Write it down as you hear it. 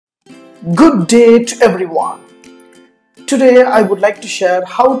Good day to everyone. Today I would like to share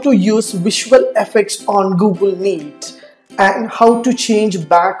how to use visual effects on Google Meet and how to change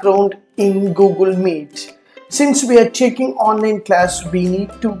background in Google Meet. Since we are taking online class, we need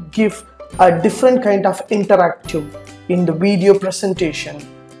to give a different kind of interactive in the video presentation.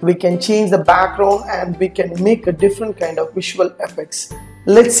 We can change the background and we can make a different kind of visual effects.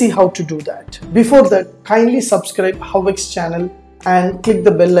 Let's see how to do that. Before that, kindly subscribe HowXT channel and click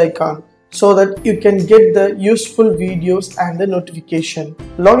the bell icon so that you can get the useful videos and the notification.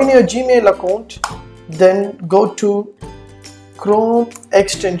 Log in your Gmail account, then go to Chrome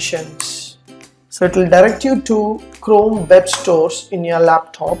extensions. So it will direct you to Chrome web stores in your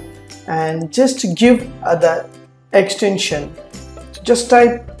laptop and just give the extension. So just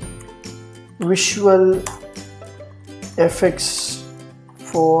type visual effects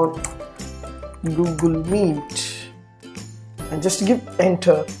for Google Meet and just give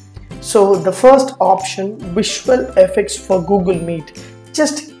enter. So the first option, visual effects for Google Meet,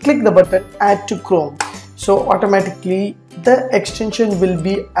 just click the button add to Chrome. So automatically the extension will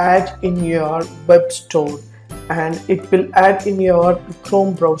be add in your web store and it will add in your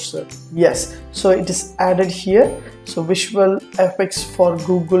Chrome browser. Yes, so it is added here. So visual effects for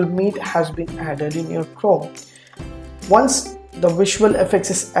Google Meet has been added in your Chrome. Once the visual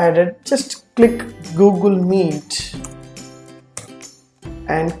effects is added, just click Google Meet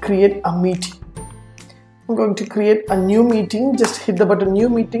and create a meeting. I'm going to create a new meeting. Just hit the button new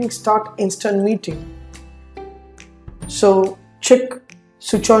meeting, start instant meeting. So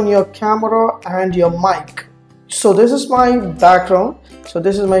switch on your camera and your mic. So this is my background. So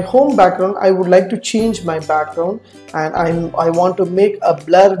this is my home background. I would like to change my background and I want to make a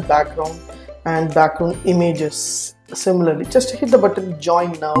blurred background and background images. Similarly, just hit the button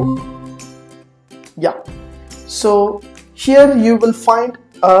join now. Yeah. So here you will find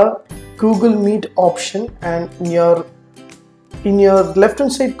a Google Meet option and in your left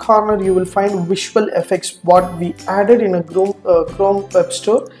hand side corner you will find visual effects what we added in a Chrome web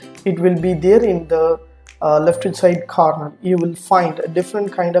store. It will be there in the left hand side corner. You will find a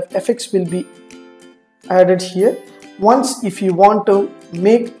different kind of effects will be added here. Once if you want to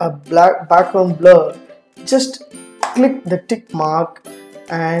make a black background blur, just click the tick mark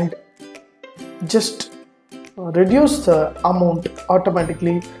and just reduce the amount.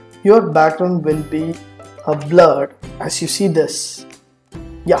 Automatically your background will be blurred as you see this.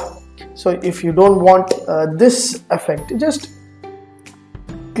 Yeah, so if you don't want this effect, just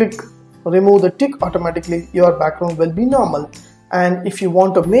click remove the tick. Automatically your background will be normal. And if you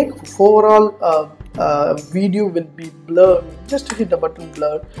want to make overall video will be blurred, just hit the button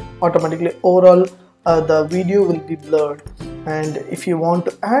blur. Automatically overall the video will be blurred. And if you want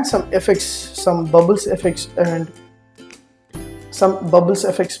to add some effects, some bubbles effects, and some bubbles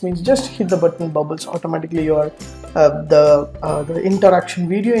effects means just hit the button bubbles. Automatically your the interaction,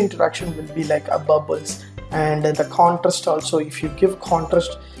 video interaction will be like a bubbles. And the contrast also, if you give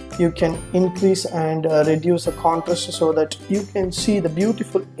contrast, you can increase and reduce the contrast so that you can see the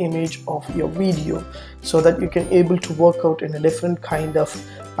beautiful image of your video, so that you can able to work out in a different kind of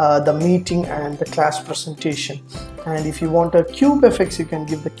the meeting and the class presentation. And if you want a cube effects, you can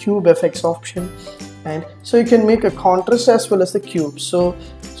give the cube effects option, and so you can make a contrast as well as the cube. So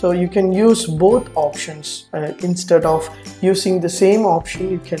you can use both options. Instead of using the same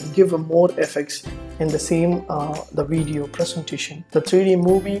option, you can give more effects in the same the video presentation. The 3D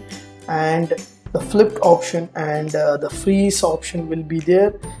movie and the flipped option and the freeze option will be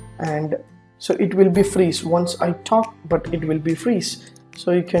there, and so it will be freeze once I talk, but it will be freeze.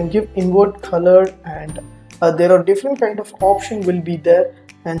 So you can give invert color, and there are different kind of option will be there,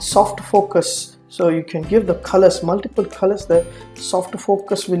 and soft focus. So you can give the colors, multiple colors there. Soft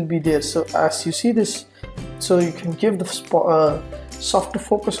focus will be there. So as you see this, so you can give the soft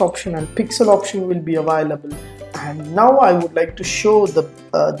focus option, and pixel option will be available. And now I would like to show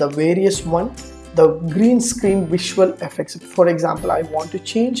the various one, the green screen visual effects. For example, I want to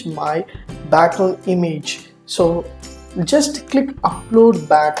change my background image. So just click upload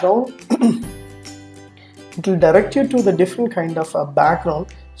background. It will direct you to the different kind of background.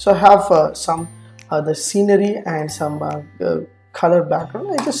 So I have some the scenery and some color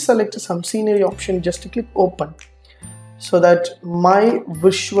background. I just select some scenery option, just click open, so that my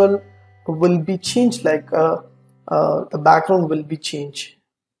visual will be changed, like the background will be changed.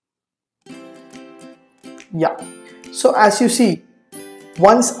 Yeah, so as you see,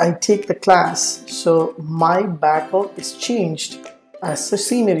 once I take the class, so my background is changed as the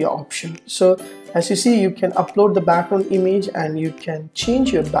scenery option. So as you see, you can upload the background image and you can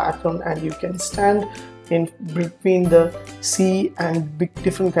change your background, and you can stand in between the sea and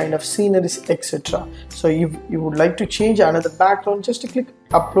different kind of sceneries, etc. So if you would like to change another background, just click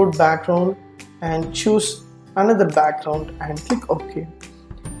upload background and choose another background and click OK.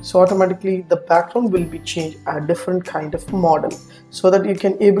 So automatically the background will be changed a different kind of model, so that you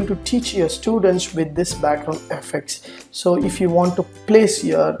can able to teach your students with this background effects. So if you want to place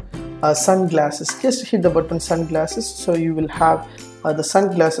your sunglasses, just hit the button sunglasses, so you will have the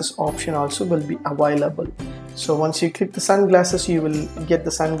sunglasses option also will be available. So once you click the sunglasses, you will get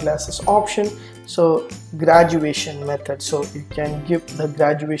the sunglasses option. So graduation method, so you can give the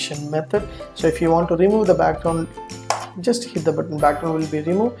graduation method. So if you want to remove the background, just hit the button, background will be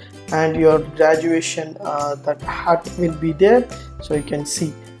removed, and your graduation that hat will be there, so you can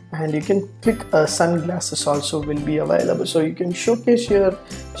see. And you can click sunglasses also will be available, so you can showcase your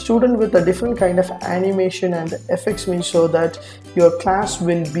student with a different kind of animation and effects, means so that your class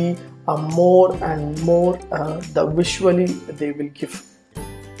will be more and more the visually they will give.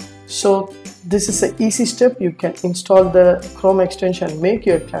 So this is an easy step. You can install the Chrome extension and make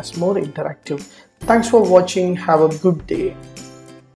your class more interactive. Thanks for watching. Have a good day.